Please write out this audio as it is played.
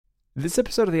This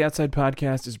episode of the Outside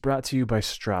Podcast is brought to you by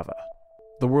Strava,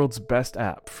 the world's best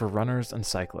app for runners and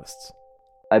cyclists.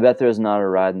 I bet there's not a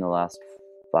ride in the last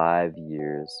 5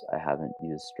 years I haven't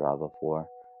used Strava for.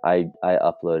 I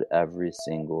upload every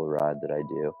single ride that I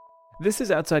do. This is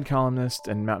Outside columnist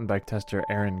and mountain bike tester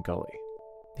Aaron Gully.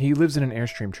 He lives in an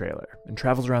Airstream trailer and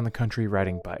travels around the country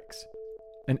riding bikes.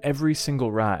 And every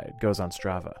single ride goes on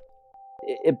Strava.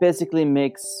 It basically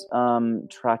makes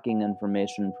tracking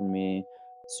information for me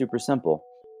super simple.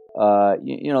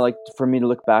 Like for me to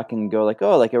look back and go like,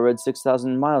 oh, like I rode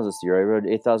 6,000 miles this year. I rode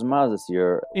 8,000 miles this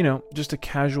year. Just a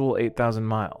casual 8,000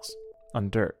 miles on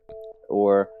dirt.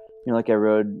 Or, like I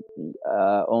rode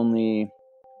only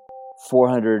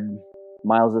 400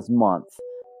 miles this month,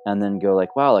 and then go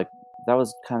like, wow, like that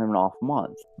was kind of an off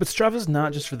month. But Strava's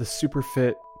not just for the super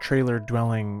fit,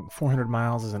 trailer-dwelling 400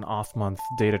 miles is an off-month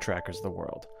data trackers of the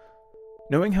world.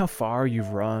 Knowing how far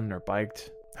you've run or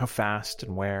biked, how fast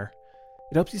and where,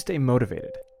 it helps you stay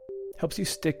motivated, helps you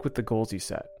stick with the goals you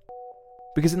set.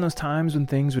 Because in those times when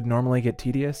things would normally get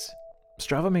tedious,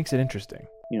 Strava makes it interesting.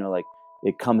 Like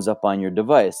it comes up on your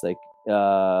device, like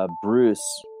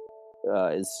Bruce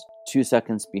is 2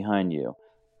 seconds behind you.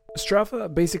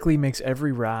 Strava basically makes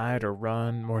every ride or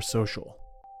run more social.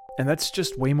 And that's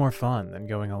just way more fun than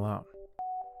going alone.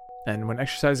 And when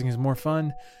exercising is more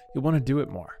fun, you'll want to do it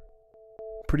more.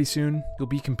 Pretty soon, you'll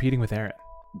be competing with Aaron.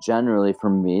 Generally, for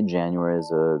me, January is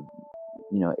a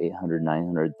 800,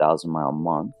 900,000 mile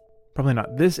month. Probably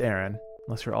not this Aaron,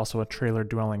 unless you're also a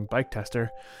trailer-dwelling bike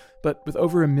tester. But with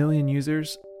over 1 million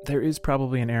users, there is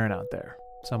probably an Aaron out there,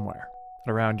 somewhere,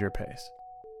 around your pace.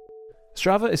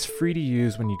 Strava is free to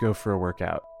use when you go for a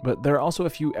workout, but there are also a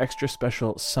few extra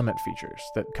special Summit features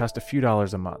that cost a few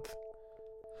dollars a month.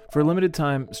 For a limited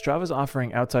time, Strava is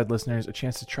offering Outside listeners a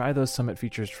chance to try those Summit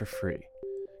features for free.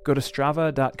 Go to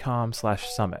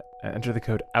strava.com/summit and enter the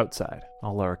code OUTSIDE,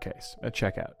 all lowercase, at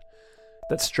checkout.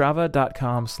 That's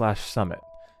strava.com/summit,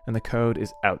 and the code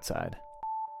is OUTSIDE.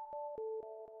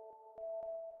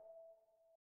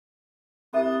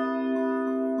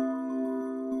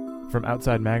 From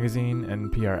Outside Magazine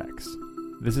and PRX,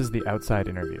 this is the Outside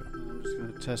Interview. I'm just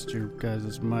going to test your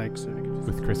guys' mics.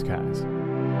 With Chris Keyes.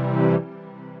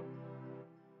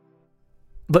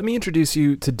 Let me introduce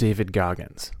you to David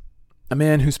Goggins, a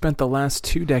man who spent the last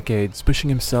 2 decades pushing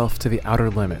himself to the outer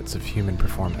limits of human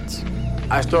performance.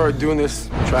 I started doing this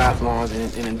triathlons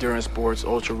and endurance sports,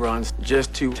 ultra runs,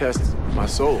 just to test my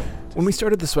soul. When we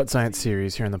started the Sweat Science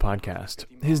series here on the podcast,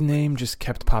 his name just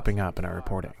kept popping up in our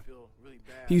reporting.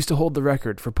 He used to hold the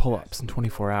record for pull-ups in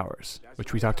 24 hours,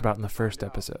 which we talked about in the first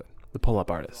episode, the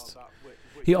pull-up artists.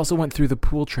 He also went through the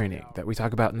pool training that we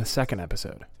talk about in the second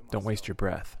episode, Don't Waste Your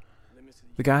Breath.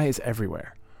 The guy is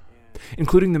everywhere,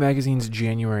 including the magazine's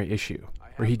January issue,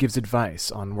 where he gives advice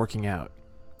on working out,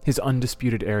 his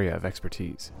undisputed area of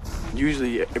expertise.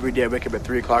 Usually every day I wake up at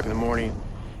 3 o'clock in the morning,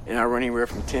 and I run anywhere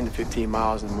from 10 to 15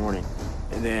 miles in the morning.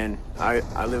 And then I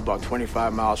live about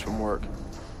 25 miles from work.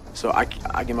 So I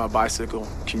get my bicycle,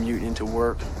 commute into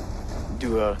work,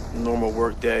 do a normal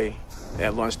work day.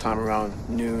 At lunchtime around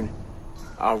noon,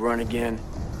 I'll run again,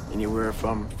 anywhere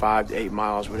from 5 to 8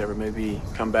 miles, whatever it may be.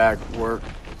 Come back, work,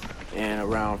 and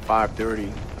around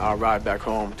 5:30, I'll ride back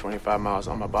home, 25 miles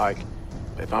on my bike.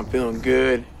 If I'm feeling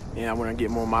good and I want to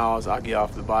get more miles, I'll get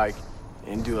off the bike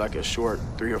and do like a short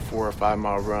 3 or 4 or 5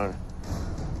 mile run.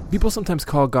 People sometimes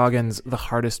call Goggins the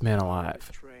hardest man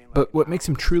alive. But what makes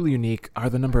him truly unique are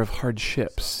the number of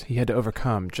hardships he had to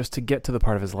overcome just to get to the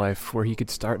part of his life where he could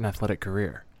start an athletic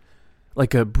career.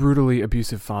 Like a brutally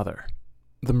abusive father,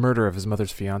 the murder of his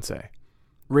mother's fiancé,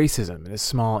 racism in his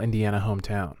small Indiana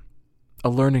hometown, a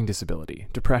learning disability,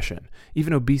 depression,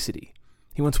 even obesity.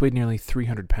 He once weighed nearly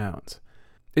 300 pounds.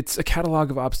 It's a catalog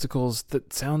of obstacles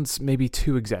that sounds maybe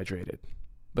too exaggerated,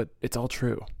 but it's all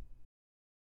true.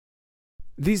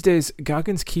 These days,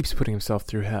 Goggins keeps putting himself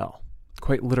through hell.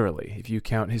 Quite literally, if you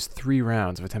count his 3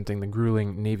 rounds of attempting the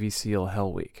grueling Navy SEAL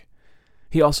Hell Week.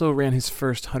 He also ran his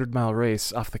first 100-mile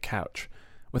race off the couch,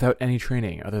 without any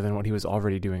training other than what he was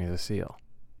already doing as a SEAL.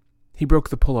 He broke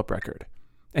the pull-up record,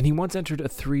 and he once entered a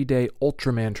 3-day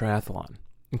Ultraman triathlon,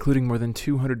 including more than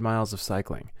 200 miles of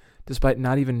cycling, despite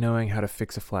not even knowing how to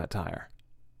fix a flat tire.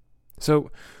 So,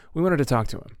 we wanted to talk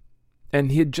to him.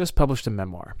 And he had just published a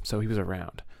memoir, so he was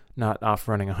around, not off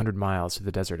running 100 miles through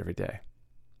the desert every day.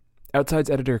 Outside's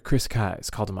editor Chris Keyes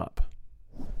called him up.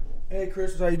 Hey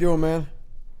Chris, how you doing, man?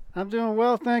 I'm doing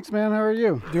well, thanks, man. How are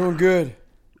you? Doing good.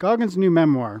 Goggins' new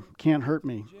memoir, Can't Hurt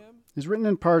Me, is written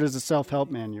in part as a self-help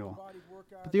manual.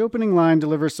 But the opening line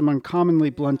delivers some uncommonly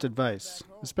blunt advice,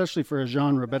 especially for a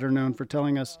genre better known for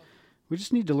telling us we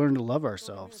just need to learn to love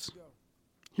ourselves.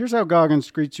 Here's how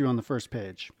Goggins greets you on the first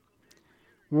page.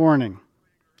 Warning.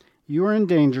 You are in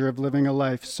danger of living a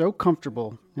life so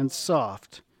comfortable and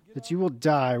soft that you will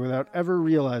die without ever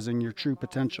realizing your true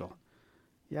potential.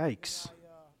 Yikes.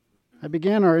 I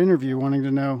began our interview wanting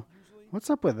to know, what's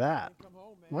up with that?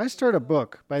 Why start a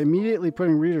book by immediately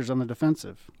putting readers on the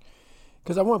defensive?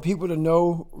 Because I want people to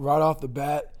know right off the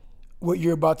bat what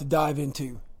you're about to dive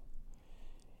into.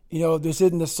 You know, this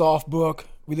isn't a soft book.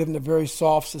 We live in a very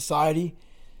soft society.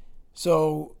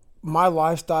 So my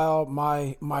lifestyle,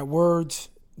 my words,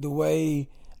 the way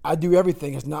I do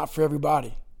everything is not for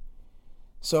everybody.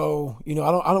 So, you know,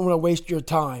 I don't want to waste your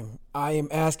time. I am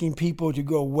asking people to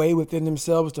go way within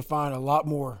themselves to find a lot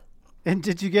more. And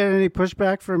did you get any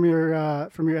pushback from your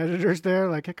editors there?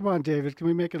 Like, hey, come on, David, can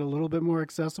we make it a little bit more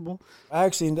accessible? I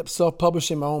actually ended up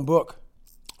self-publishing my own book.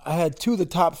 I had 2 of the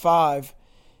top 5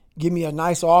 give me a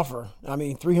nice offer. I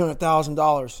mean,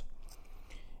 $300,000.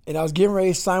 And I was getting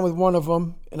ready to sign with one of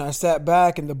them, and I sat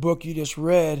back, and the book you just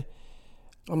read,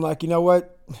 I'm like, you know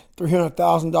what?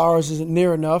 $300,000 isn't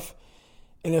near enough.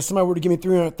 And if somebody were to give me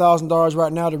 $300,000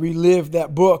 right now to relive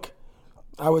that book,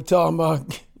 I would tell them,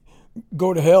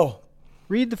 go to hell.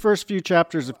 Read the first few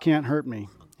chapters of Can't Hurt Me,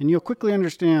 and you'll quickly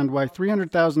understand why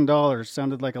 $300,000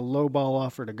 sounded like a lowball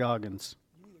offer to Goggins.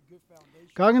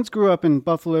 Goggins grew up in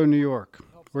Buffalo, New York,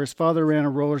 where his father ran a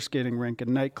roller skating rink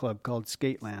and nightclub called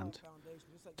Skateland.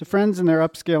 To friends in their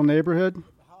upscale neighborhood,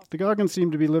 the Goggins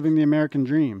seemed to be living the American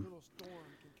dream.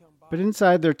 But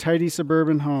inside their tidy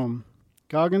suburban home,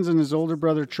 Goggins and his older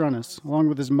brother Trunnis, along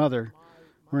with his mother,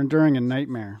 were enduring a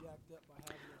nightmare.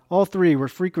 All 3 were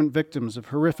frequent victims of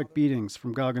horrific beatings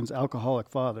from Goggins' alcoholic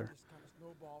father.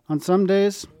 On some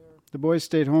days, the boys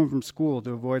stayed home from school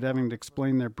to avoid having to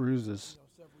explain their bruises.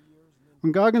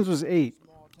 When Goggins was 8,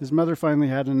 his mother finally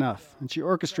had enough, and she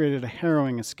orchestrated a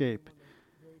harrowing escape,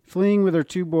 fleeing with her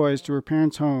 2 boys to her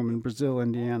parents' home in Brazil,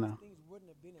 Indiana.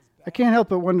 I can't help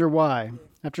but wonder why,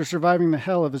 after surviving the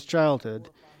hell of his childhood,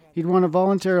 he'd want to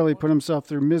voluntarily put himself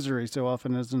through misery so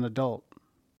often as an adult.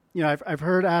 You know, I've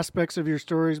heard aspects of your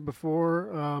stories before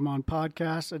on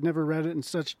podcasts. I'd never read it in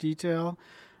such detail.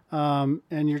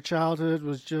 And your childhood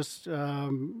was just,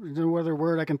 no other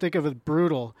word I can think of as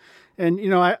brutal. And, you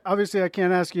know, I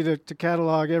can't ask you to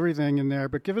catalog everything in there,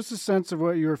 but give us a sense of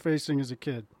what you were facing as a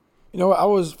kid. You know, I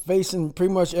was facing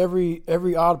pretty much every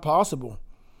odd possible.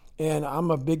 And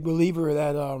I'm a big believer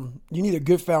that you need a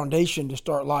good foundation to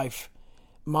start life.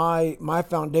 My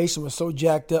foundation was so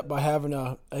jacked up by having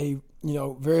a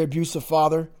very abusive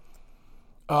father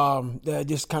that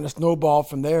just kind of snowballed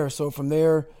from there. So from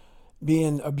there,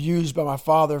 being abused by my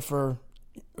father for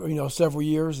several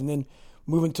years, and then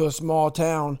moving to a small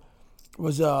town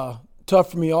was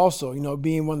tough for me also. You know,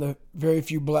 being one of the very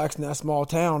few blacks in that small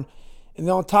town, and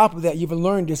then on top of that, you have a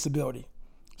learning disability.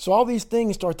 So all these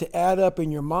things start to add up in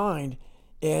your mind,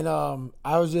 and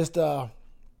I was just I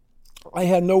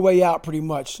had no way out pretty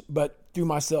much, but through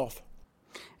myself.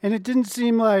 And it didn't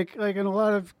seem like in a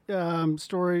lot of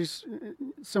stories,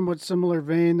 somewhat similar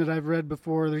vein that I've read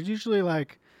before, there's usually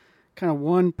like kind of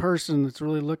one person that's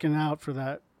really looking out for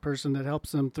that person that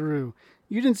helps them through.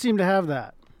 You didn't seem to have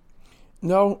that.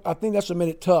 No, I think that's what made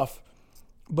it tough.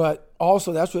 But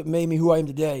also that's what made me who I am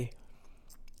today,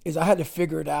 is I had to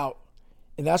figure it out.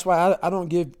 And that's why I don't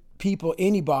give people,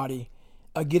 anybody,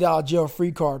 a get out of jail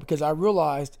free card, because I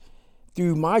realized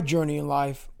through my journey in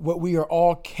life what we are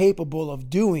all capable of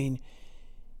doing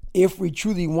if we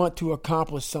truly want to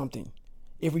accomplish something.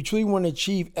 If we truly want to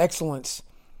achieve excellence,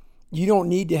 you don't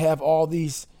need to have all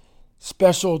these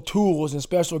special tools and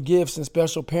special gifts and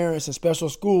special parents and special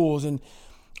schools and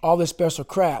all this special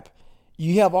crap.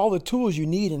 You have all the tools you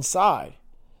need inside.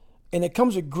 And it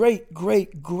comes with great,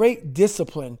 great, great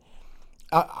discipline.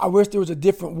 I wish there was a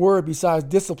different word besides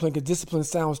discipline, because discipline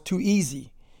sounds too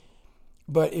easy.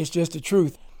 But it's just the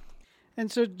truth. And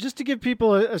so just to give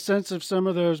people a sense of some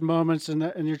of those moments in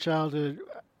your childhood,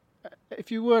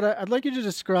 if you would, I'd like you to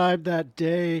describe that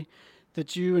day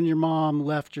that you and your mom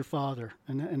left your father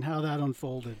and how that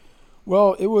unfolded.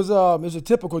 Well, it was a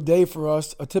typical day for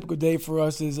us. A typical day for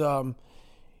us is, there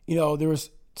was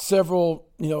several,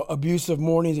 abusive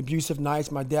mornings, abusive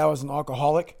nights. My dad was an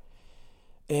alcoholic.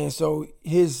 And so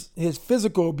his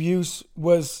physical abuse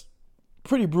was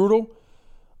pretty brutal.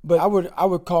 But I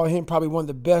would call him probably one of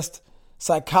the best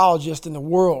psychologists in the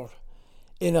world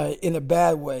in a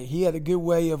bad way. He had a good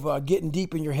way of getting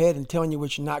deep in your head and telling you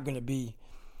what you're not going to be.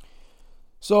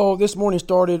 So this morning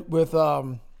started with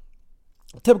a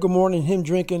typical morning, him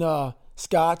drinking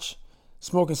scotch,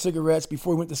 smoking cigarettes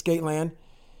before he went to Skateland.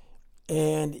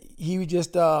 And he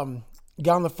just got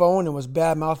on the phone and was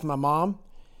bad-mouthing my mom.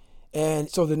 And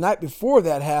so the night before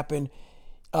that happened,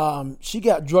 she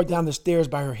got drugged down the stairs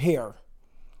by her hair.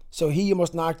 So he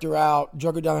almost knocked her out,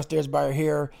 drug her down the stairs by her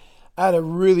hair. I had a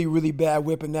really, really bad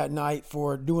whipping that night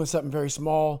for doing something very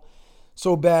small.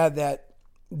 So bad that,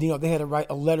 they had to write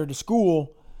a letter to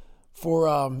school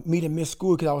for me to miss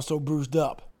school because I was so bruised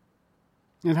up.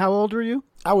 And how old were you?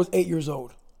 I was 8 years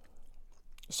old.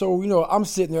 So, I'm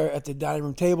sitting there at the dining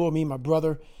room table, me and my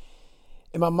brother,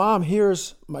 and my mom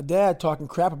hears my dad talking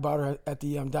crap about her at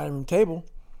the dining room table.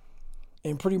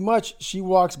 And pretty much she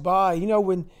walks by,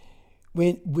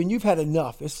 when you've had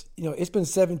enough, it's been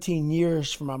 17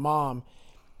 years for my mom,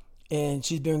 and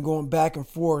she's been going back and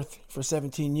forth for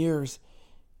 17 years,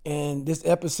 and this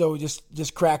episode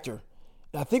just cracked her.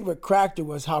 And I think what cracked her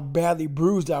was how badly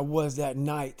bruised I was that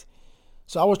night.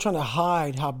 So I was trying to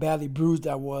hide how badly bruised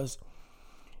I was,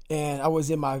 and I was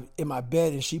in my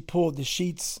bed, and she pulled the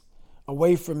sheets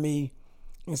away from me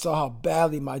and saw how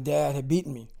badly my dad had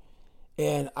beaten me.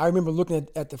 And I remember looking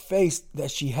at the face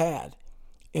that she had.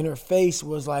 And her face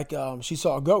was like she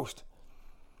saw a ghost.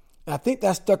 And I think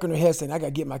that stuck in her head saying, I got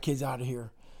to get my kids out of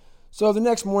here. So the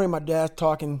next morning, my dad's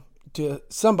talking to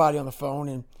somebody on the phone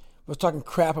and was talking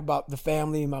crap about the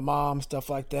family, my mom, stuff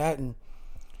like that. And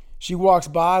she walks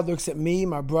by, looks at me,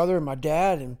 my brother, and my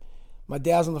dad. And my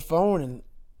dad's on the phone and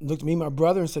looked at me, my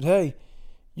brother, and said, hey,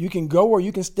 you can go or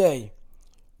you can stay,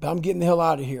 but I'm getting the hell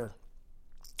out of here.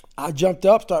 I jumped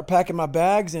up, started packing my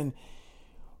bags, and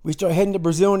we started heading to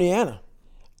Brazil, Indiana.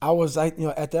 I was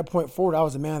at that point forward, I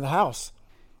was the man of the house.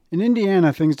 In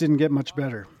Indiana, things didn't get much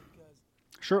better.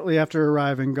 Shortly after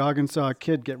arriving, Goggins saw a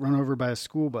kid get run over by a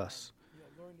school bus.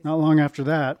 Not long after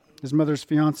that, his mother's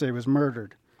fiance was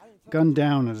murdered, gunned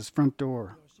down at his front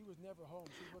door.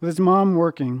 With his mom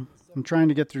working and trying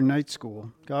to get through night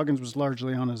school, Goggins was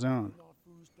largely on his own.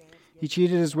 He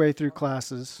cheated his way through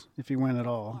classes, if he went at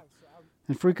all,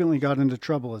 and frequently got into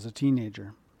trouble as a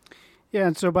teenager. Yeah,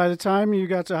 and so by the time you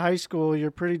got to high school,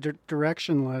 you're pretty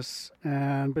directionless,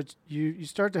 but you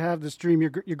start to have this dream.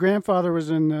 Your grandfather was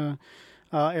in the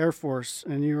Air Force,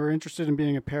 and you were interested in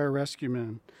being a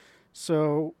pararescueman.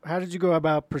 So how did you go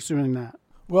about pursuing that?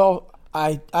 Well,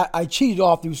 I cheated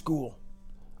all through school.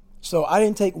 So I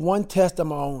didn't take one test on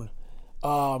my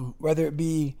own, whether it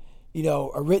be,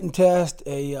 a written test,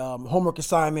 a homework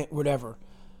assignment, whatever.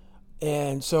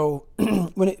 And so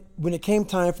when it came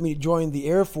time for me to join the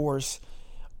Air Force,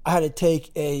 I had to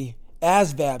take a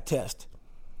ASVAB test,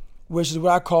 which is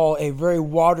what I call a very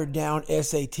watered down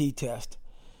SAT test.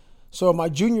 So my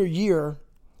junior year,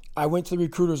 I went to the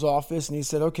recruiter's office and he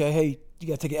said, okay, hey, you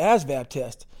got to take an ASVAB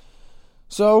test.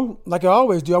 So like I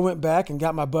always do, I went back and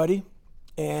got my buddy,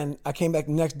 and I came back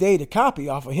the next day to copy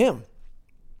off of him.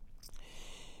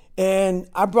 And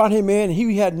I brought him in, and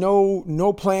he had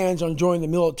no plans on joining the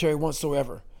military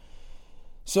whatsoever.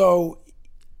 So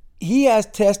he has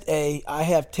test A, I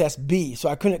have test B, so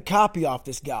I couldn't copy off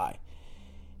this guy.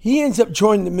 He ends up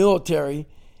joining the military,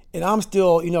 and I'm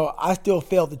still, I still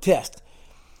failed the test.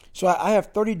 So I have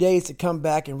 30 days to come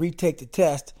back and retake the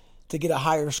test to get a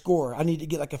higher score. I need to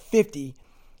get like a 50,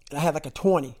 and I had like a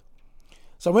 20.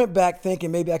 So I went back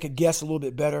thinking maybe I could guess a little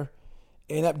bit better,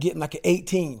 and ended up getting like an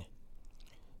 18.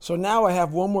 So now I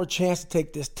have one more chance to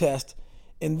take this test.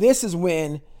 And this is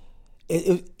when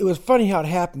it was funny how it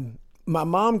happened. My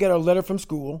mom got a letter from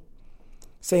school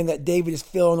saying that David is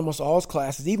failing almost all his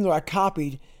classes. Even though I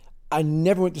copied, I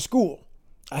never went to school.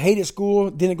 I hated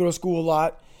school, didn't go to school a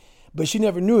lot, but she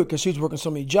never knew it because she was working so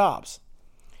many jobs.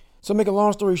 So make a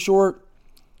long story short,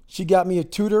 she got me a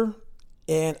tutor,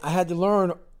 and I had to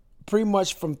learn pretty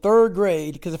much from third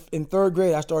grade, because in third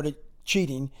grade I started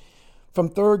cheating. From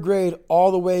third grade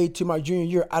all the way to my junior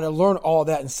year, I had to learn all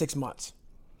that in 6 months.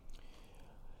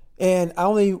 And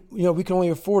we can only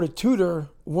afford a tutor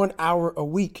 1 hour a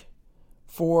week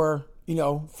for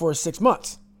 6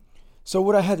 months. So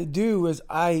what I had to do is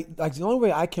the only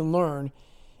way I can learn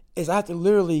is I have to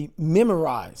literally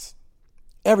memorize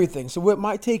everything. So what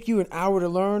might take you an hour to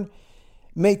learn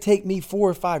may take me 4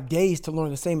 or 5 days to learn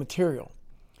the same material.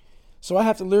 So I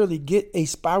have to literally get a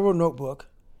spiral notebook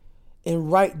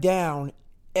and write down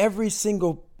every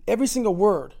single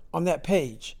word on that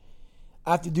page.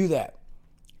 I have to do that,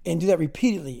 and do that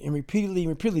repeatedly and repeatedly and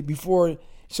repeatedly before,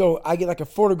 so I get like a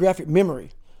photographic memory.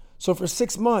 So for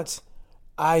 6 months,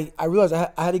 I realized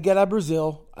I had to get out of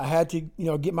Brazil. I had to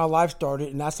get my life started,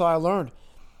 and that's how I learned.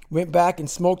 Went back and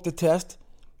smoked the test,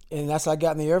 and that's how I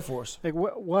got in the Air Force. Like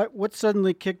what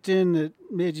suddenly kicked in that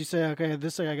made you say, okay, I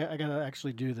gotta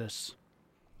actually do this?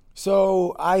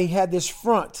 So I had this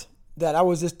front that I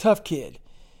was this tough kid.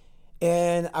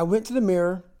 And I went to the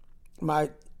mirror,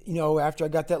 after I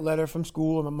got that letter from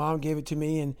school, and my mom gave it to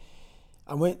me, and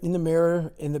I went in the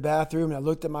mirror in the bathroom and I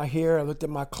looked at my hair, I looked at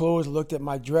my clothes, I looked at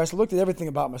my dress, I looked at everything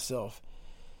about myself.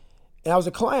 And I was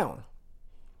a clown.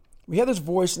 We have this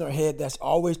voice in our head that's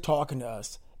always talking to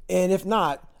us. And if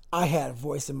not, I had a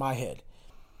voice in my head.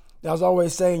 And I was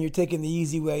always saying, you're taking the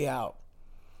easy way out.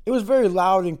 It was very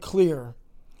loud and clear.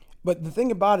 But the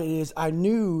thing about it is I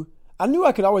knew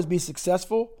I could always be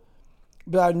successful,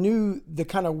 but I knew the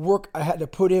kind of work I had to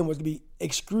put in was going to be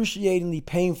excruciatingly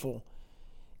painful.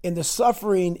 And the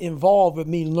suffering involved with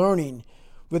me learning,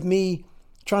 with me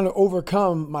trying to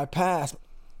overcome my past.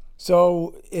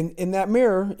 So in that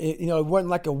mirror, it wasn't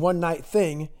like a one-night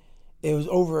thing. It was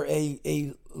over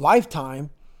a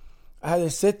lifetime. I had to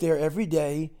sit there every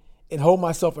day and hold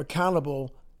myself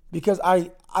accountable because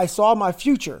I saw my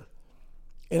future.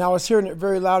 And I was hearing it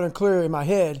very loud and clear in my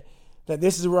head that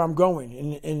this is where I'm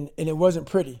going. And it wasn't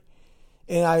pretty.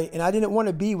 And I didn't want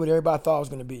to be what everybody thought I was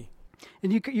going to be.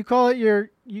 And you call it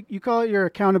your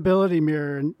accountability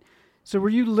mirror. And so were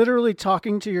you literally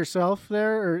talking to yourself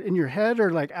there, or in your head,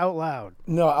 or like out loud?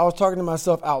 No, I was talking to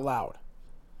myself out loud.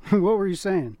 What were you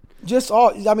saying?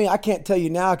 I can't tell you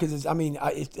now because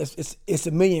it's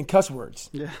a million cuss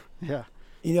words. Yeah.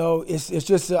 It's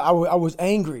just I was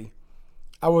angry.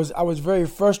 I was very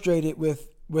frustrated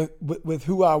with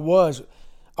who I was.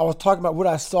 I was talking about what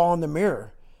I saw in the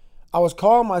mirror. I was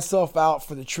calling myself out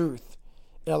for the truth.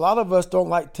 And a lot of us don't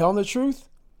like telling the truth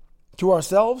to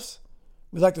ourselves.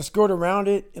 We like to skirt around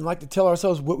it and like to tell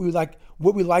ourselves what we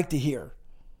like to hear,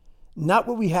 not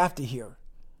what we have to hear.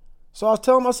 So I was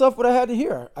telling myself what I had to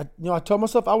hear. I told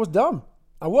myself I was dumb.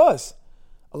 I was.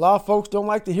 A lot of folks don't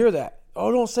like to hear that.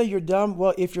 Oh, don't say you're dumb.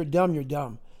 Well, if you're dumb, you're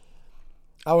dumb.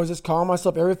 I was just calling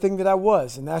myself everything that I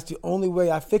was, and that's the only way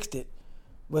I fixed it,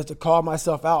 was to call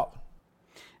myself out.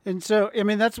 And so,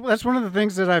 that's one of the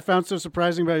things that I found so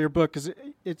surprising about your book, is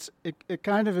it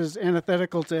kind of is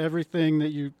antithetical to everything that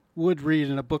you would read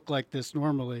in a book like this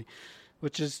normally,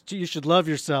 which is you should love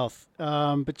yourself.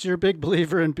 But you're a big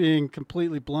believer in being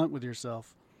completely blunt with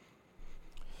yourself.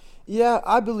 Yeah,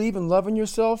 I believe in loving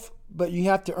yourself, but you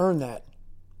have to earn that.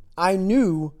 I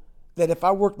knew that if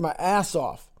I worked my ass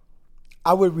off,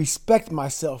 I would respect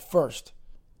myself first.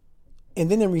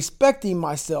 And then in respecting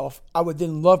myself, I would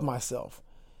then love myself.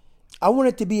 I want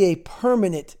it to be a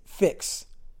permanent fix.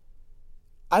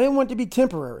 I didn't want it to be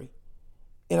temporary.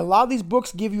 And a lot of these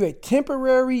books give you a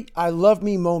temporary I love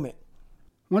me moment.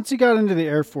 Once he got into the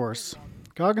Air Force,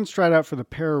 Goggins tried out for the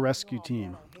Pararescue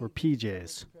Team, or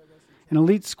PJs, an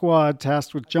elite squad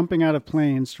tasked with jumping out of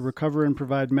planes to recover and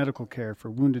provide medical care for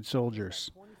wounded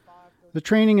soldiers. The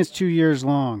training is 2 years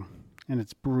long, and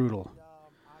it's brutal.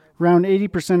 Around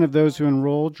 80% of those who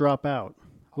enroll drop out,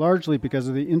 largely because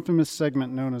of the infamous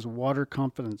segment known as water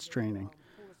confidence training,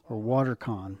 or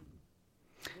WaterCon.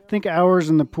 Think hours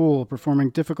in the pool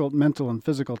performing difficult mental and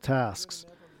physical tasks,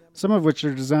 some of which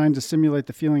are designed to simulate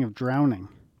the feeling of drowning.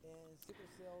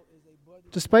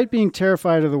 Despite being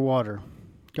terrified of the water,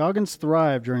 Goggins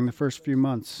thrived during the first few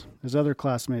months, as other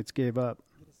classmates gave up.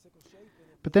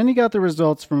 But then he got the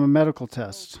results from a medical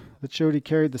test that showed he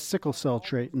carried the sickle cell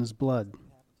trait in his blood.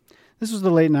 This was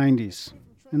the late 90s,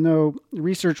 and though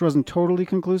research wasn't totally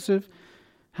conclusive,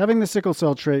 having the sickle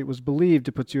cell trait was believed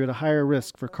to put you at a higher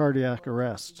risk for cardiac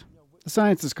arrest. The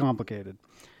science is complicated,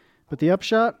 but the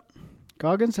upshot?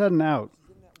 Goggins had an out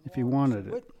if he wanted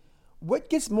it. What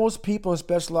gets most people in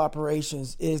special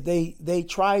operations is they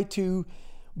try to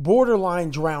borderline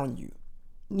drown you.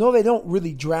 No, they don't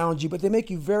really drown you, but they make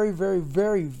you very, very,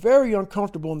 very, very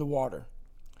uncomfortable in the water.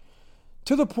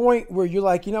 To the point where you're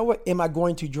like, you know what, am I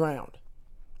going to drown?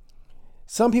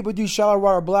 Some people do shallow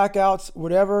water blackouts,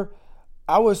 whatever.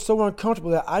 I was so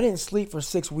uncomfortable that I didn't sleep for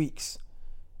 6 weeks,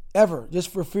 ever,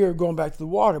 just for fear of going back to the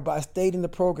water. But I stayed in the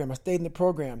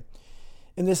program.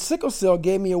 And this sickle cell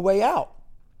gave me a way out.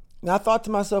 And I thought to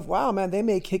myself, wow, man, they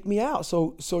may kick me out.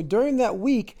 So during that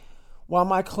week, while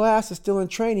my class is still in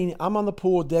training, I'm on the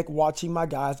pool deck watching my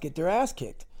guys get their ass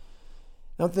kicked.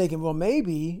 And I'm thinking, well,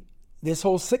 maybe this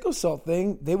whole sickle cell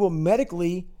thing, they will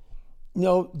medically,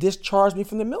 discharge me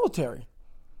from the military.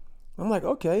 I'm like,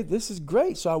 okay, this is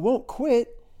great. So I won't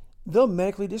quit. They'll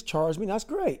medically discharge me. That's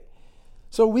great.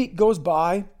 So a week goes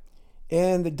by,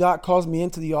 and the doc calls me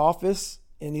into the office,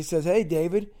 and he says, hey,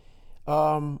 David, we're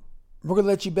going to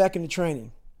let you back into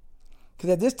training. Because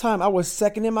at this time, I was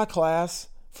second in my class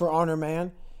for Honor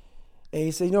Man. And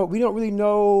he said, we don't really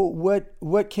know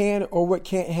what can or what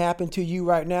can't happen to you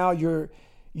right now. You're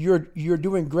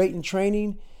doing great in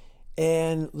training,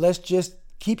 and let's just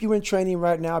keep you in training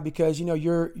right now because,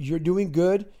 you're doing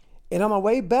good. And on my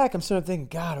way back, I'm sort of thinking,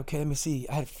 God, okay, let me see.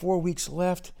 I had 4 weeks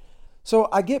left. So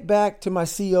I get back to my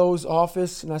CO's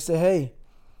office, and I say, hey,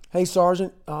 hey,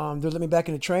 Sergeant, they're letting me back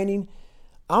into training.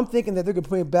 I'm thinking that they're going to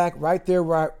put me back right there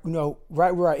where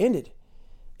right where I ended.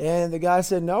 And the guy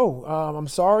said, no, I'm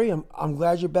sorry. I'm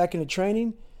glad you're back into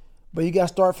training, but you got to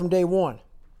start from day one.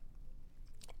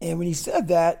 And when he said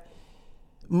that,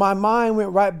 my mind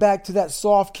went right back to that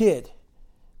soft kid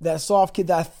that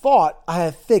I thought I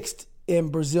had fixed in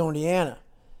Brazil, Indiana.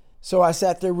 So I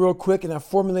sat there real quick and I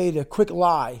formulated a quick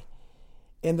lie.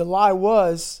 And the lie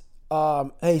was,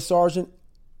 hey, Sergeant,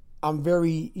 I'm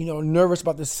very, nervous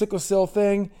about the sickle cell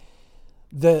thing.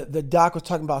 The doc was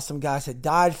talking about some guys that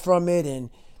died from it, and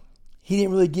he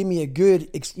didn't really give me a good,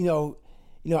 I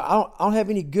don't have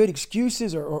any good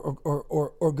excuses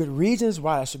or good reasons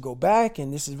why I should go back,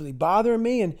 and this is really bothering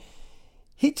me. And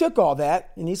he took all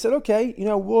that and he said, okay,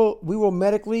 we will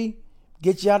medically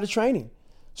get you out of training.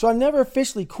 So I never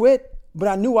officially quit, but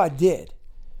I knew I did,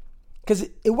 because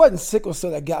it wasn't sickle cell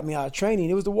that got me out of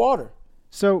training. It was the water.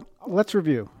 So let's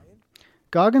review.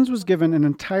 Goggins was given an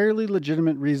entirely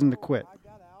legitimate reason to quit,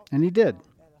 and he did.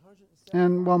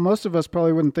 And while most of us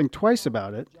probably wouldn't think twice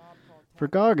about it, for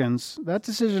Goggins, that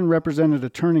decision represented a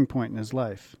turning point in his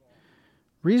life.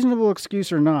 Reasonable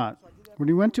excuse or not, when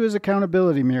he went to his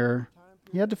accountability mirror,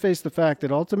 he had to face the fact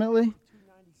that ultimately,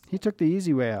 he took the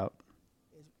easy way out.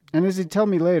 And as he'd tell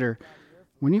me later,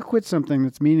 when you quit something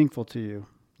that's meaningful to you,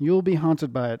 you'll be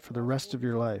haunted by it for the rest of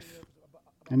your life.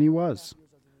 And he was.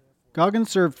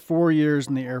 Goggins served 4 years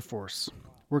in the Air Force,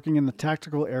 working in the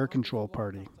Tactical Air Control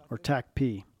Party, or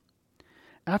TACP.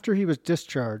 After he was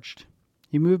discharged,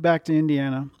 he moved back to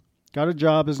Indiana, got a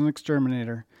job as an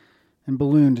exterminator, and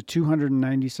ballooned to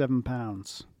 297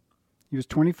 pounds. He was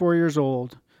 24 years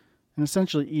old and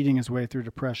essentially eating his way through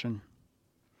depression.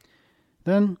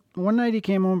 Then, one night he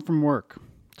came home from work,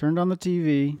 turned on the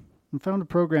TV, and found a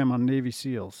program on Navy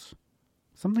SEALs.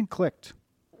 Something clicked.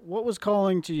 What was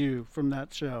calling to you from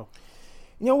that show?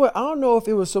 You know what? I don't know if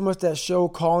it was so much that show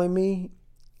calling me,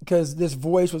 because this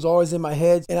voice was always in my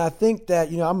head. And I think that,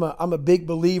 I'm a big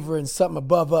believer in something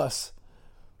above us.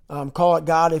 Call it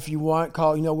God if you want,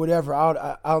 call it, whatever.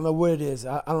 I don't know what it is.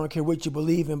 I don't care what you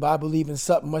believe in, but I believe in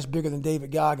something much bigger than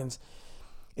David Goggins.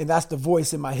 And that's the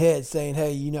voice in my head saying,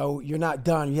 hey, you're not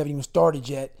done. You haven't even started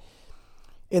yet.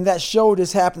 And that show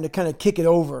just happened to kind of kick it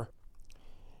over.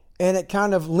 And it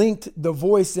kind of linked the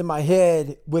voice in my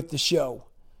head with the show.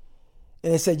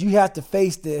 And it said, you have to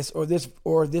face this, or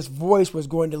this voice was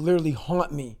going to literally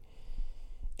haunt me.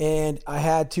 And I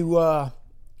had to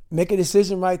make a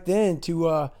decision right then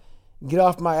to get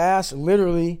off my ass,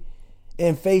 literally,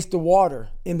 and face the water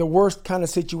in the worst kind of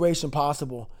situation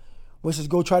possible, which is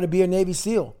go try to be a Navy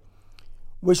SEAL,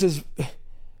 which is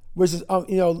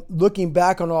looking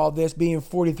back on all this, being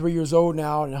 43 years old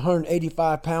now and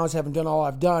 185 pounds, having done all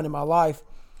I've done in my life,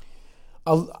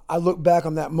 I look back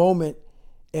on that moment,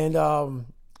 and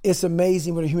it's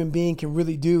amazing what a human being can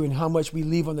really do and how much we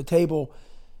leave on the table,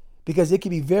 because it can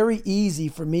be very easy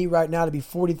for me right now to be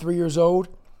 43 years old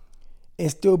and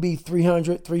still be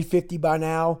 300, 350 by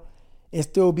now, and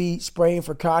still be spraying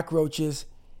for cockroaches,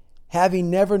 having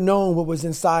never known what was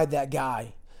inside that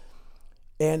guy.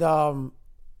 And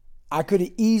I could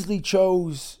have easily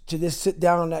chose to just sit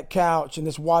down on that couch and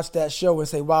just watch that show and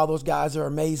say, wow, those guys are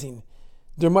amazing.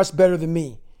 They're much better than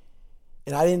me.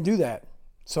 And I didn't do that.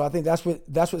 So I think that's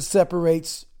what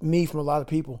separates me from a lot of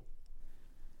people.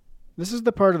 This is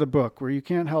the part of the book where you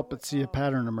can't help but see a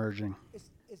pattern emerging.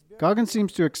 Goggins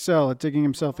seems to excel at digging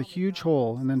himself a huge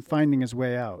hole and then finding his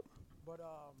way out.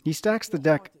 He stacks the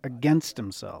deck against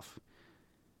himself.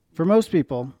 For most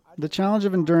people, the challenge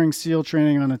of enduring SEAL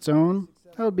training on its own,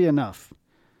 that would be enough.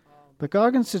 But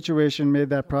Goggins' situation made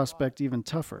that prospect even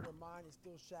tougher.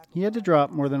 He had to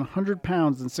drop more than 100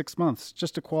 pounds in 6 months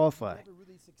just to qualify,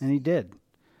 and he did.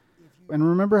 And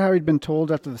remember how he'd been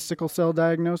told after the sickle cell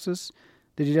diagnosis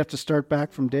that he'd have to start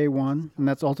back from day one, and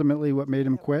that's ultimately what made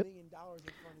him quit?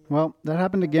 Well, that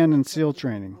happened again in SEAL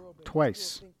training,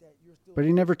 twice. But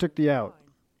he never took the out.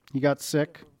 He got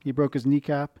sick, he broke his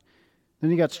kneecap, then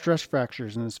he got stress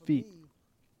fractures in his feet.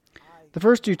 The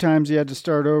first 2 times he had to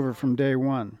start over from day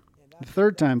one. The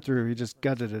third time through, he just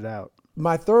gutted it out.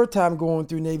 My third time going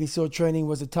through Navy SEAL training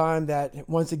was a time that,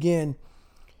 once again,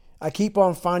 I keep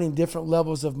on finding different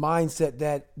levels of mindset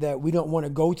that we don't want to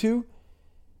go to,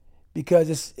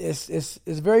 because it's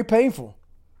very painful,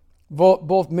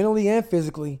 both mentally and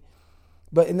physically.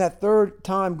 But in that third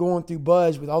time going through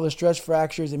Budge with all the stress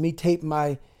fractures and me taping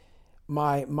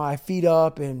my feet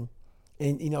up and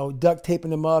duct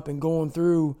taping them up and going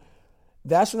through,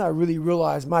 that's when I really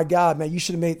realized, my God, man, you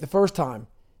should have made it the first time,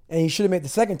 and you should have made it the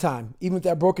second time, even with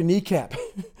that broken kneecap.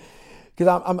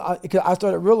 Because I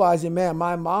started realizing, man,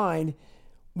 my mind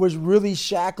was really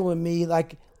shackling me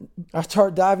like I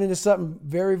started diving into something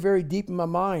very, very deep in my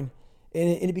mind. And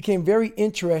it became very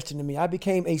interesting to me. I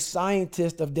became a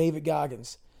scientist of David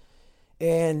Goggins.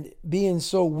 And being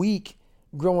so weak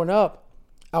growing up,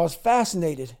 I was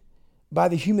fascinated by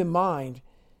the human mind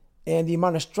and the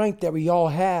amount of strength that we all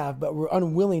have, but we're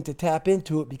unwilling to tap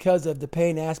into it because of the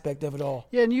pain aspect of it all.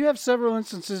 Yeah, and you have several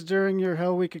instances during your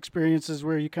Hell Week experiences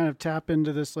where you kind of tap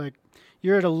into this, like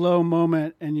you're at a low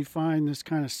moment and you find this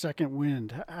kind of second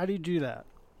wind. How do you do that?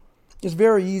 It's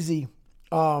very easy.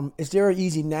 It's very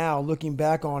easy now looking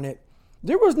back on it.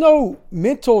 There was no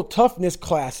mental toughness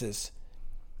classes.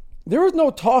 There was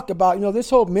no talk about, this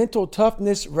whole mental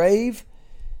toughness rave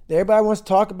that everybody wants to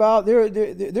talk about. There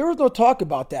was no talk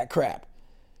about that crap.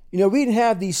 We didn't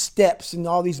have these steps and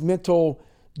all these mental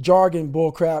jargon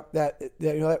bull crap that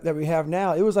we have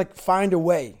now. It was like find a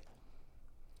way.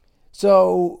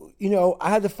 So, I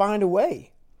had to find a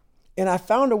way. And I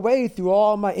found a way through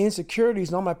all my insecurities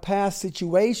and all my past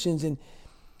situations and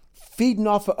feeding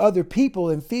off of other people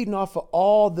and feeding off of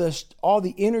all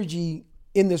the energy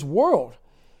in this world.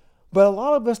 But a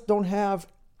lot of us don't have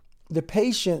the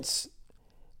patience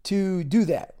to do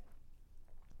that.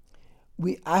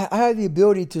 I had the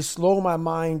ability to slow my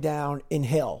mind down in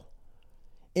hell.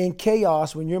 In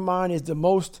chaos, when your mind is the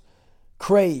most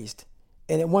crazed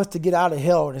and it wants to get out of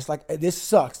hell, and it's like, this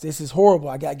sucks, this is horrible,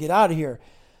 I got to get out of here.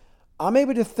 I'm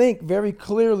able to think very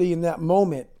clearly in that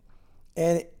moment.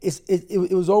 And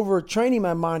it was over training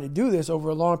my mind to do this over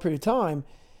a long period of time,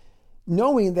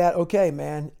 knowing that, okay,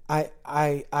 man,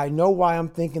 I know why I'm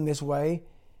thinking this way.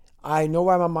 I know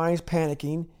why my mind's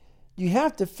panicking. You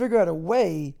have to figure out a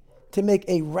way to make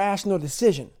a rational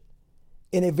decision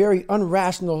in a very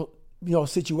unrational,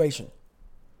 situation.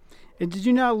 And did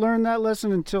you not learn that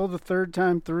lesson until the third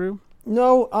time through?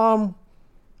 No.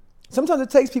 Sometimes it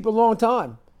takes people a long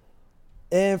time.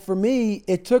 And for me,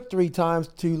 it took 3 times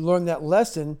to learn that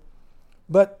lesson.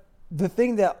 But the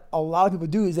thing that a lot of people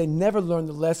do is they never learn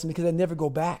the lesson because they never go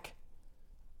back.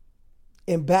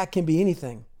 And back can be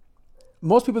anything.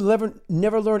 Most people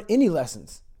never learn any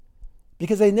lessons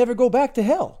because they never go back to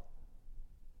hell.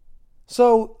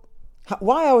 So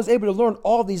why I was able to learn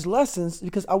all these lessons is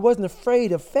because I wasn't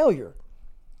afraid of failure.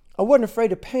 I wasn't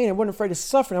afraid of pain. I wasn't afraid of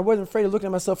suffering. I wasn't afraid of looking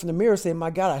at myself in the mirror saying,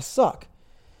 my God, I suck.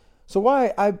 So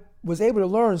why I was able to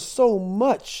learn so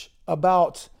much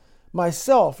about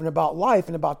myself and about life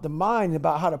and about the mind and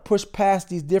about how to push past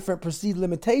these different perceived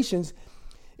limitations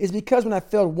is because when I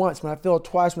failed once, when I failed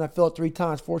twice, when I failed 3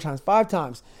 times, 4 times, 5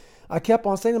 times, I kept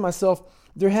on saying to myself,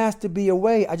 there has to be a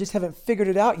way. I just haven't figured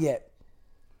it out yet.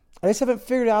 I just haven't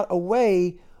figured out a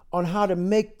way on how to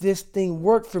make this thing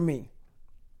work for me.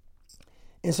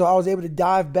 And so I was able to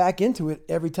dive back into it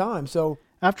every time. So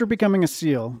after becoming a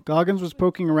SEAL, Goggins was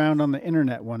poking around on the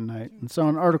internet one night and saw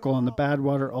an article on the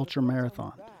Badwater Ultra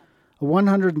Marathon, a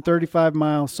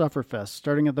 135-mile sufferfest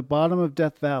starting at the bottom of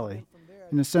Death Valley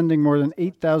and ascending more than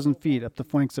 8,000 feet up the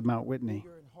flanks of Mount Whitney.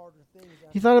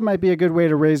 He thought it might be a good way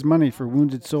to raise money for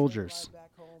wounded soldiers.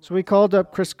 So he called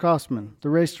up Chris Kosman, the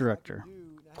race director.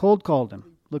 Cold called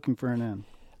him, looking for an end.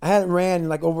 I hadn't ran in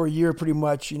like over a year pretty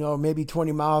much, maybe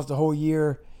 20 miles the whole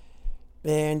year.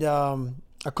 And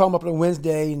I call him up on a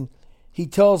Wednesday and he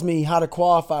tells me how to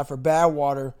qualify for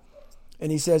Badwater.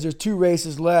 And he says there's 2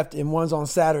 races left and one's on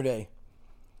Saturday.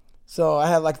 So I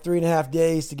had like 3.5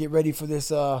 days to get ready for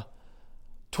this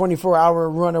 24-hour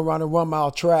run around a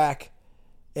 1-mile track.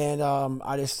 And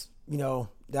I just,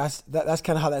 that's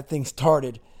kind of how that thing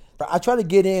started. I try to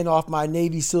get in off my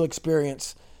Navy SEAL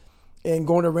experience and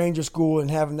going to Ranger School and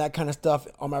having that kind of stuff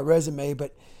on my resume.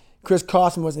 But Chris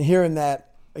Kosman wasn't hearing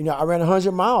that. I ran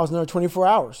 100 miles in another 24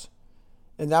 hours.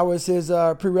 And that was his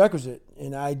prerequisite.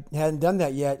 And I hadn't done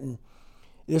that yet. And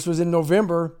this was in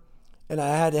November. And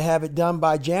I had to have it done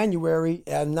by January.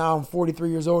 And now I'm 43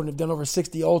 years old and have done over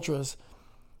 60 ultras.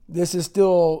 This is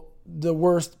still the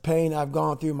worst pain I've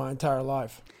gone through my entire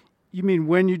life. You mean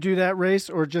when you do that race,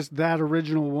 or just that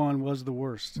original one was the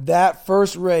worst? That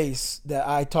first race that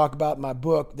I talk about in my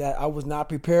book that I was not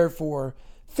prepared for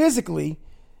physically,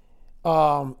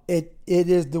 it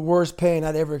is the worst pain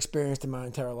I'd ever experienced in my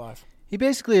entire life. He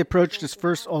basically approached his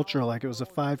first ultra like it was a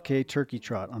 5K turkey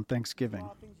trot on Thanksgiving.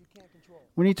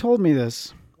 When he told me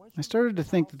this, I started to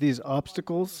think that these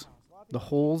obstacles, the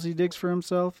holes he digs for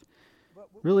himself,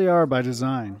 really are by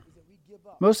design.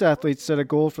 Most athletes set a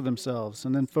goal for themselves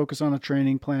and then focus on a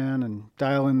training plan and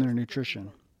dial in their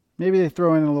nutrition. Maybe they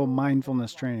throw in a little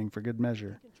mindfulness training for good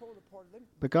measure.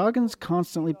 But Goggins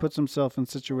constantly puts himself in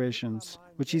situations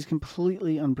which he's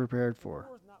completely unprepared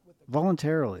for,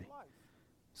 voluntarily.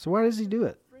 So why does he do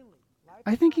it?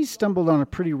 I think he stumbled on a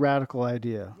pretty radical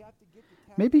idea.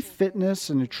 Maybe fitness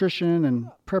and nutrition and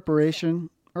preparation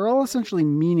are all essentially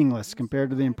meaningless compared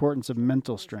to the importance of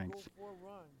mental strength.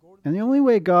 And the only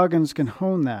way Goggins can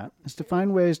hone that is to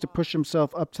find ways to push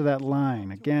himself up to that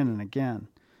line again and again.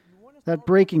 That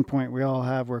breaking point we all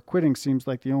have where quitting seems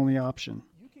like the only option.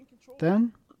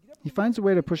 Then, he finds a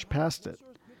way to push past it.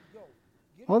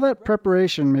 All that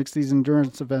preparation makes these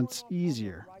endurance events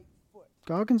easier.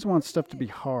 Goggins wants stuff to be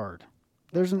hard.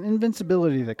 There's an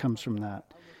invincibility that comes from that.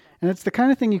 And it's the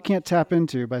kind of thing you can't tap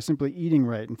into by simply eating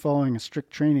right and following a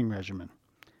strict training regimen.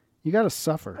 You gotta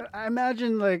suffer. I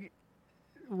imagine, like,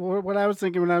 what I was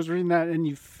thinking when I was reading that and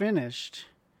you finished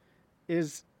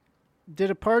is,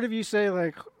 did a part of you say,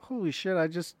 like, holy shit, I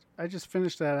just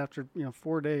finished that after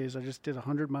 4 days. I just did a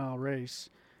 100-mile race.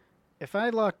 If I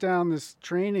lock down this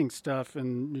training stuff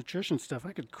and nutrition stuff,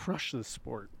 I could crush this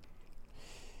sport.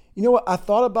 You know what? I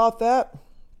thought about that,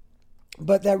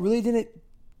 but that really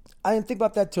I didn't think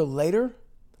about that till later.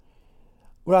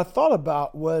 What I thought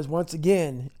about was, once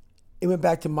again, it went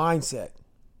back to mindset.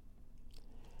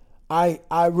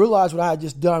 I realized what I had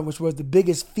just done, which was the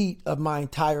biggest feat of my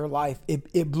entire life.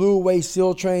 It blew away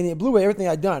SEAL training. It blew away everything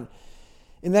I'd done.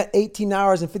 In that 18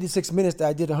 hours and 56 minutes that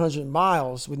I did 100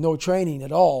 miles with no training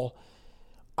at all,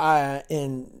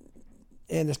 and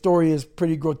the story is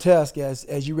pretty grotesque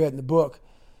as you read in the book.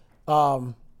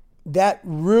 That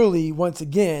really, once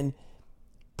again,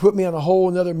 put me on a whole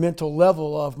another mental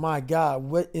level of, my God,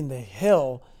 what in the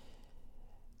hell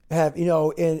have,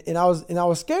 and I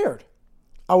was scared.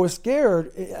 I was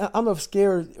scared. I don't know if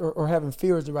scared or having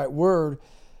fear is the right word.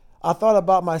 I thought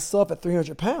about myself at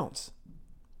 300 pounds.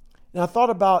 And I thought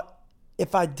about,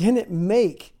 if I didn't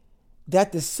make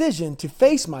that decision to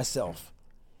face myself,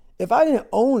 if I didn't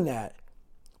own that,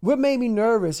 what made me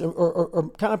nervous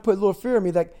or kind of put a little fear in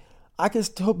me, that I could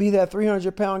still be that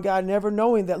 300-pound guy, never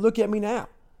knowing that, look at me now.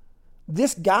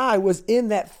 This guy was in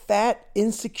that fat,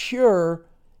 insecure,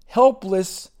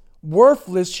 helpless,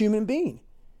 worthless human being.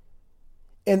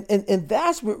 And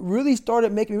that's what really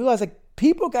started making me realize, like,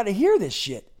 people got to hear this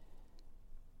shit.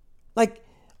 Like,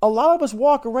 a lot of us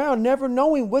walk around never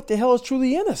knowing what the hell is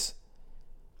truly in us.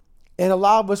 And a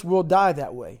lot of us will die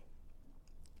that way.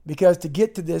 Because to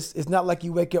get to this, it's not like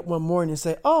you wake up one morning and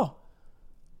say, oh,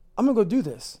 I'm going to go do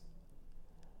this.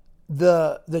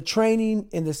 The training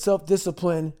and the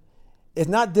self-discipline is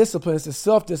not discipline, it's the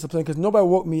self-discipline, because nobody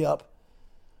woke me up.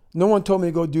 No one told me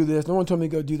to go do this. No one told me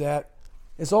to go do that.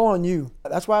 It's all on you.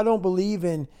 That's why I don't believe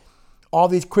in all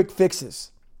these quick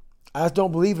fixes. I just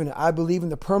don't believe in it. I believe in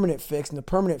the permanent fix, and the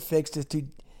permanent fix is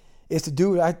to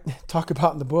do what I talk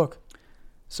about in the book.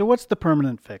 So what's the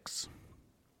permanent fix?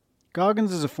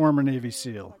 Goggins is a former Navy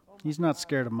SEAL. He's not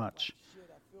scared of much.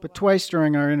 But twice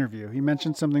during our interview, he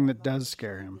mentioned something that does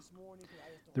scare him.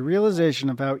 The realization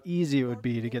of how easy it would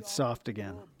be to get soft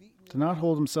again, to not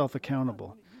hold himself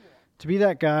accountable, to be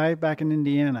that guy back in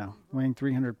Indiana weighing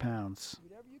 300 pounds.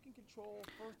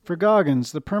 For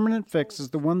Goggins, the permanent fix is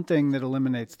the one thing that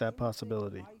eliminates that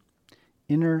possibility.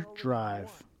 Inner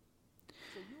drive.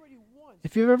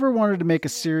 If you've ever wanted to make a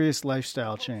serious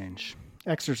lifestyle change,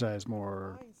 exercise more,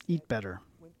 or eat better,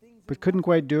 but couldn't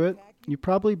quite do it, you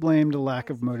probably blamed a lack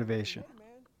of motivation.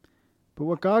 But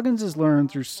what Goggins has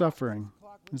learned through suffering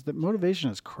is that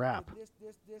motivation is crap.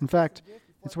 In fact,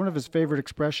 it's one of his favorite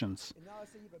expressions.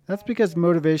 That's because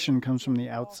motivation comes from the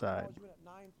outside.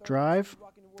 Drive,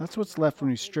 that's what's left when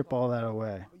you strip all that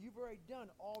away.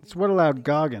 It's what allowed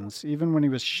Goggins, even when he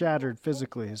was shattered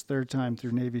physically his third time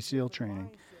through Navy SEAL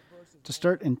training, to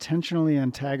start intentionally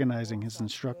antagonizing his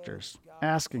instructors,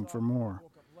 asking for more.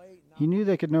 He knew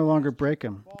they could no longer break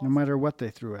him, no matter what they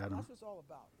threw at him.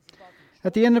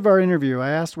 At the end of our interview,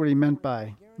 I asked what he meant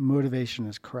by motivation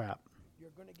is crap.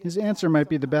 His answer might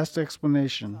be the best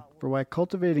explanation for why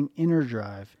cultivating inner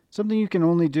drive, something you can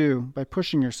only do by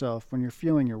pushing yourself when you're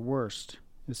feeling your worst,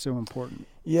 is so important.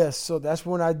 Yes, so that's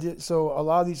when I did. So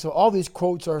all these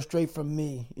quotes are straight from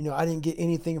me. I didn't get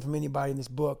anything from anybody in this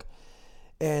book.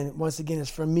 And once again, it's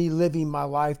from me living my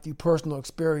life through personal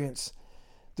experience.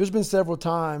 There's been several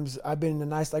times I've been in a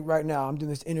nice, like right now, I'm doing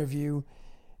this interview,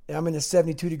 and I'm in a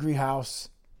 72-degree house,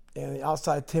 and the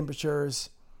outside temperature is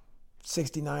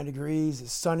 69 degrees.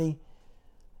 It's sunny,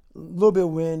 a little bit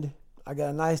of wind. I got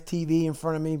a nice TV in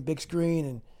front of me, big screen,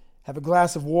 and have a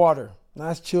glass of water,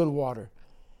 nice chilled water.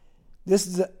 This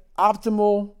is the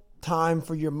optimal time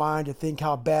for your mind to think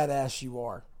how badass you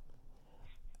are.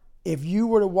 If you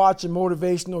were to watch a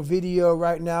motivational video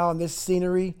right now in this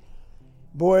scenery,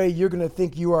 boy, you're going to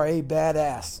think you are a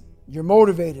badass. You're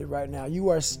motivated right now. You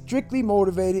are strictly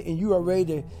motivated, and you are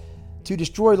ready to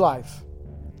destroy life.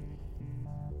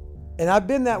 And I've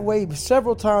been that way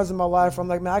several times in my life. I'm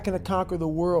like, man, I can conquer the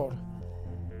world.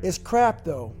 It's crap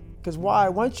though. Because why?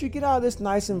 Once you get out of this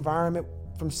nice environment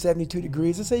from 72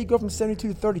 degrees, let's say you go from 72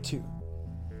 to 32.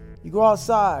 You go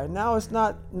outside. Now it's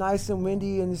not nice and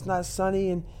windy and it's not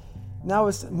sunny, and now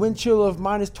it's wind chill of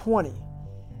minus 20.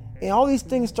 And all these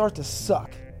things start to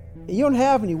suck. And you don't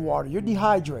have any water. You're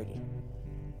dehydrated.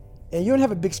 And you don't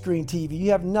have a big screen TV.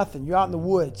 You have nothing. You're out in the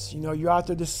woods. You're out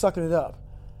there just sucking it up.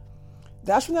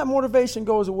 That's when that motivation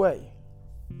goes away.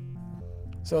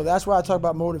 So that's why I talk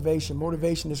about motivation.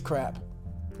 Motivation is crap.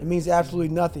 It means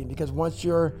absolutely nothing, because once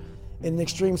you're in an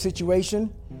extreme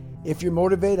situation, if you're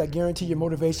motivated, I guarantee your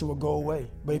motivation will go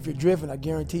away. But if you're driven, I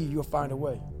guarantee you'll find a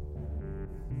way.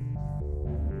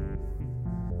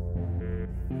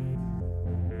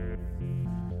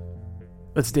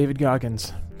 That's David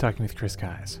Goggins talking with Chris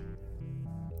Keyes.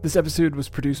 This episode was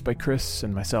produced by Chris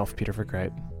and myself, Peter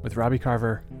Vergreit, with Robbie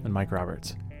Carver and Mike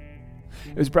Roberts.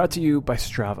 It was brought to you by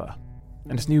Strava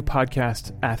and its new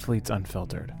podcast, Athletes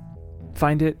Unfiltered.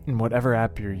 Find it in whatever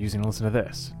app you're using to listen to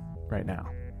this right now.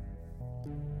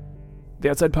 The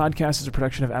Outside Podcast is a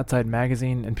production of Outside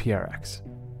Magazine and PRX.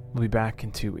 We'll be back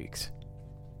in 2 weeks.